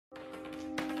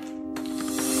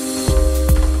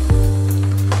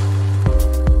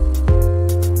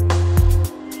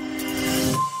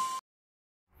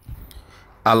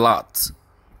Alert.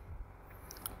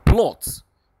 Plot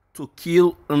to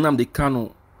kill Nnamdi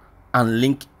Kanu and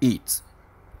link it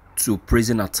to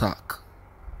prison attack.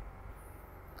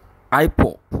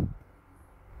 Ipob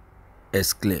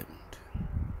exclaimed.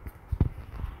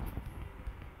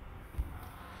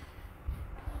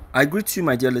 I greet you,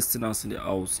 my dear listeners in the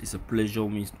house. It's a pleasure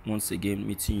once again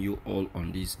meeting you all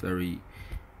on this very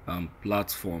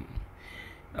platform.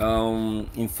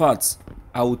 In fact,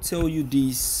 I will tell you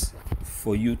this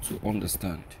for you to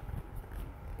understand.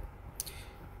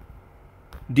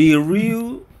 The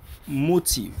real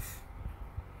motive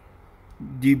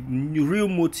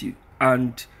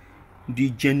and the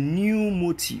genuine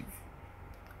motive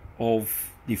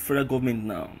of the federal government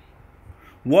now,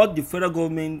 what the federal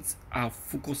government are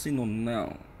focusing on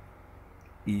now,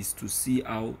 is to see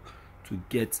how to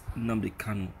get Nnamdi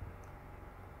Kanu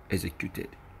executed.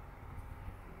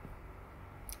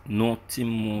 Nothing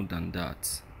more than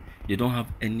that. They don't have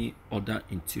any other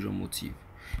interior motive.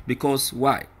 Because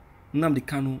why? Nnamdi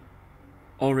Kanu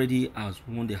already has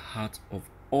won the heart of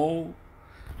all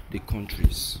the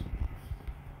countries.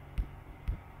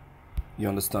 You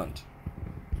understand?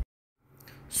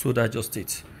 So that's just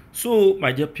it. So,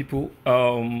 my dear people,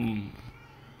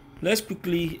 let's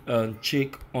quickly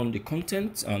check on the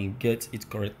content and get it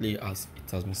correctly as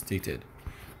it has been stated.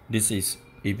 This is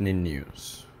evening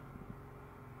news.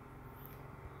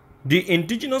 The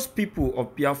indigenous people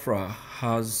of Biafra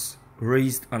has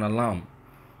raised an alarm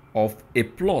of a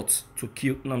plot to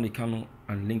kill Nnamdi Kanu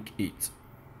and link it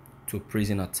to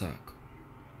prison attack.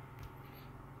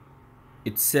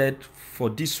 It said for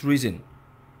this reason,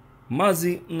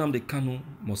 Mazi Nnamdi Kanu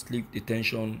must leave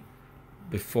detention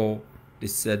before the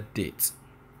said date.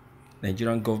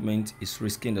 Nigerian government is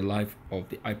risking the life of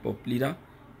the Ipob leader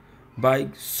by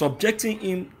subjecting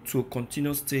him to a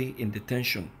continuous stay in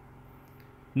detention,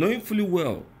 knowing fully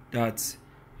well that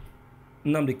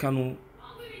Nnamdi Kanu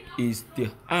is the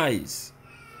eyes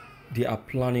they are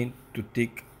planning to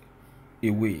take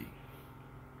away.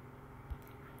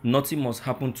 Nothing must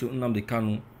happen to Nnamdi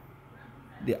Kanu.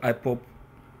 The Ipob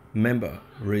member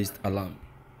raised alarm.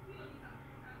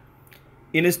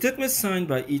 In a statement signed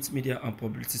by its media and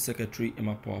publicity secretary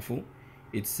Emma Powerful,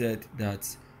 it said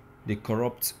that the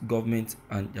corrupt government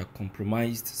and their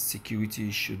compromised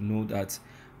security should know that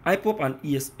Ipob and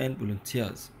ESN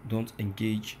volunteers don't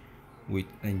engage with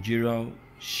Nigeria's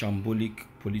shambolic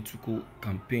political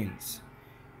campaigns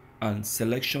and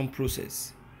selection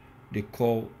process they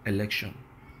call election.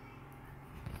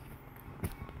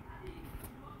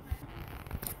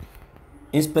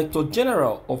 Inspector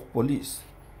General of Police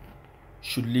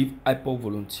should leave Ipob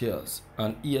volunteers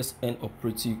and ESN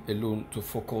operative alone to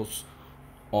focus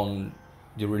on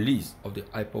the release of the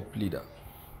Ipob leader.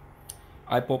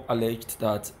 Ipob alleged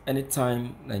that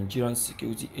anytime Nigerian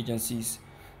security agencies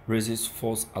raises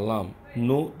false alarm,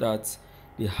 know that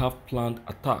they have planned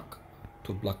attack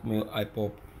to blackmail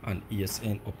Ipob and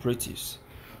ESN operatives,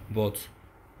 but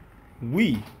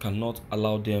we cannot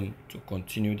allow them to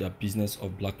continue their business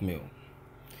of blackmail.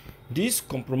 These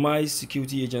compromised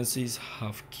security agencies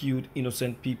have killed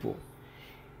innocent people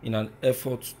in an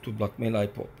effort to blackmail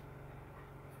Ipob.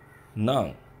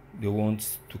 Now they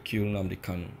want to kill Nnamdi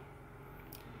Kanu.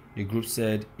 The group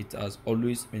said it has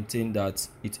always maintained that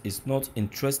it is not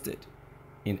interested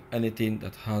in anything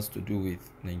that has to do with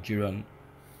Nigerian,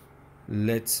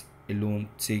 let alone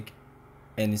take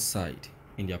any side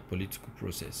in their political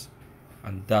process,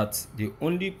 and that the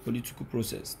only political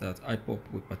process that Ipob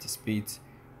will participate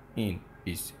in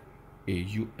is a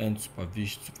UN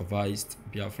supervised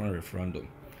Biafran referendum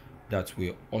that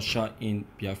will usher in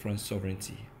Biafran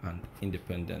sovereignty and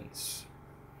independence.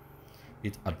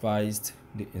 It advised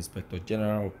the Inspector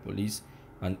General of Police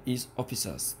and his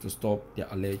officers to stop their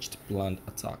alleged planned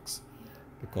attacks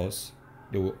because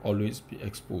they will always be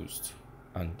exposed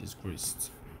and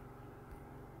disgraced.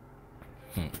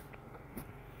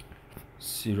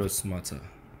 Serious matter.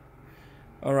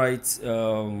 All right.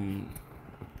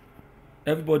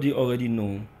 Everybody already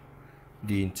know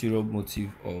the interior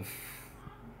motive of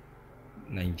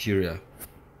Nigeria,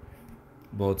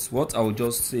 but what I would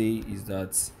just say is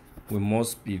that we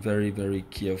must be very, very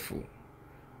careful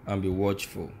and be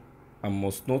watchful and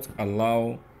must not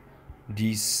allow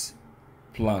this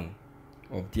plan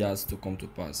of theirs to come to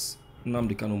pass.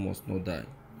 Nnamdi Kanu must not die.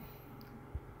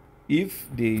 If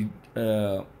they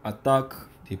attack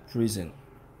the prison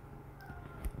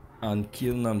and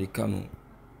kill Nnamdi Kanu,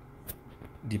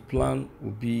 the plan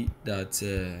will be that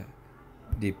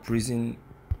the prison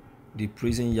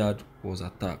yard was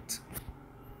attacked.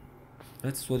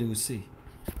 That's what they will say.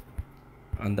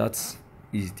 And that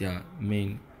is their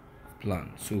main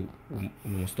plan. So we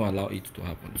must not allow it to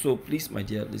happen. So please, my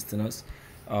dear listeners,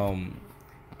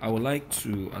 I would like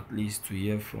to at least to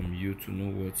hear from you, to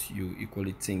know what you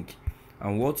equally think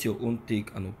and what's your own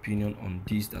take and opinion on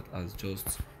this that has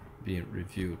just been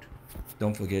reviewed.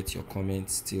 Don't forget, your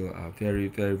comments still are very,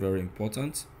 very, very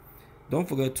important. Don't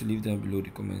forget to leave them below the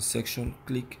comment section.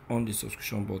 Click on the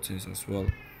subscription buttons as well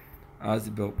as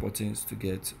the bell buttons to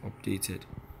get updated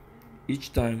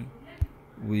each time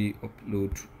we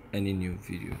upload any new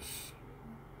videos.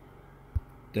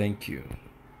 Thank you.